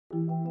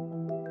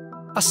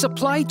A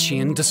supply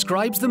chain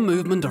describes the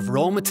movement of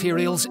raw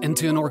materials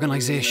into an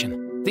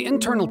organisation, the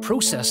internal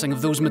processing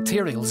of those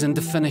materials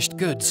into finished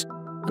goods,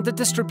 and the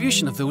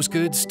distribution of those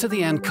goods to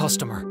the end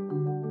customer.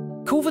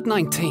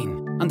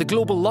 COVID-19 and the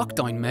global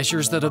lockdown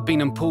measures that have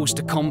been imposed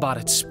to combat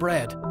its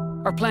spread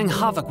are playing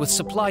havoc with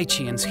supply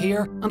chains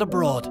here and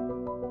abroad.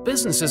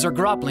 Businesses are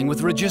grappling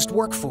with reduced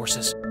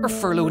workforces or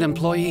furloughed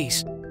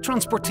employees,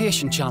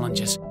 transportation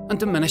challenges, and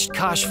diminished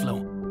cash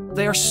flow.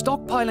 They are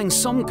stockpiling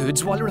some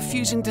goods while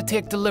refusing to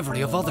take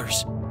delivery of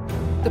others.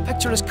 The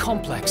picture is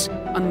complex,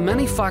 and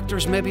many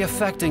factors may be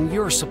affecting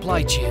your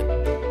supply chain.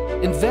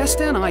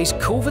 InvestNI's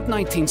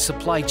COVID-19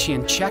 supply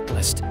chain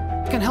checklist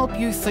can help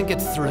you think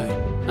it through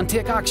and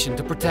take action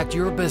to protect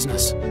your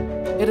business.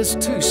 It is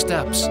 2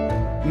 steps: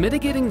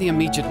 mitigating the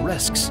immediate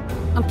risks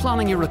and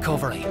planning your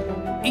recovery.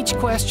 Each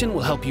question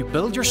will help you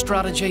build your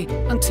strategy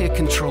and take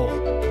control.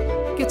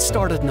 Get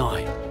started now.